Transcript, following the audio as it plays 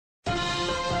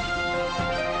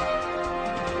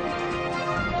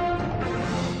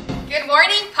Good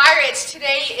morning, Pirates.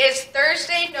 Today is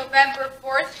Thursday, November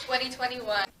 4th,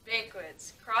 2021.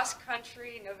 Banquets. Cross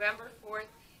country, November 4th,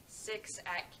 6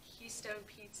 at Keystone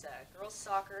Pizza. Girls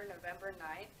soccer, November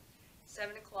 9th,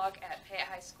 7 o'clock at Payette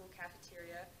High School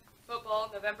cafeteria. Football,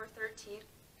 November 13th,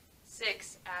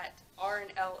 6 at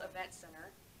R&L Event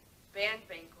Center. Band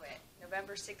banquet,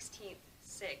 November 16th,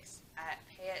 6 at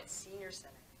Payette Senior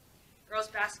Center. Girls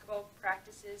basketball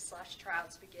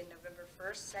practices/tryouts begin November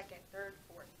 1st, 2nd, 3rd,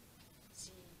 4th.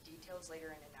 See details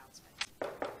later in announcement.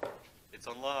 It's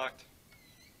unlocked.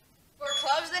 For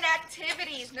clubs and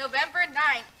activities, November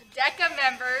 9th, DECA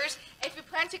members, if you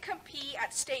plan to compete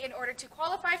at state in order to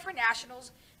qualify for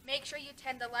nationals, make sure you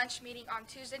attend the lunch meeting on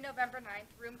Tuesday, November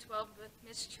 9th, room 12 with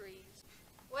Ms. Trees.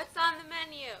 What's on the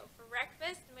menu? For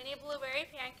breakfast, mini blueberry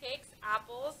pancakes,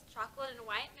 apples, chocolate and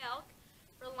white milk.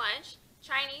 For lunch,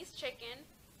 Chinese chicken,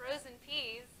 frozen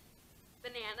peas,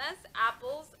 bananas,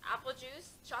 apples, apple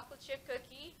juice, chocolate chip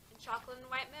cookie, and chocolate and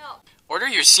white milk. Order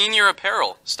your senior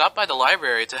apparel. Stop by the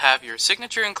library to have your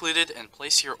signature included and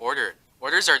place your order.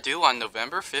 Orders are due on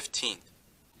November 15th.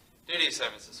 Duty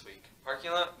assignments this week. Parking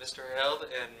lot, Mr. Held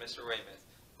and Mr. Weymouth.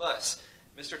 Bus,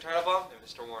 Mr. Titlebaum and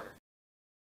Mr. Warner.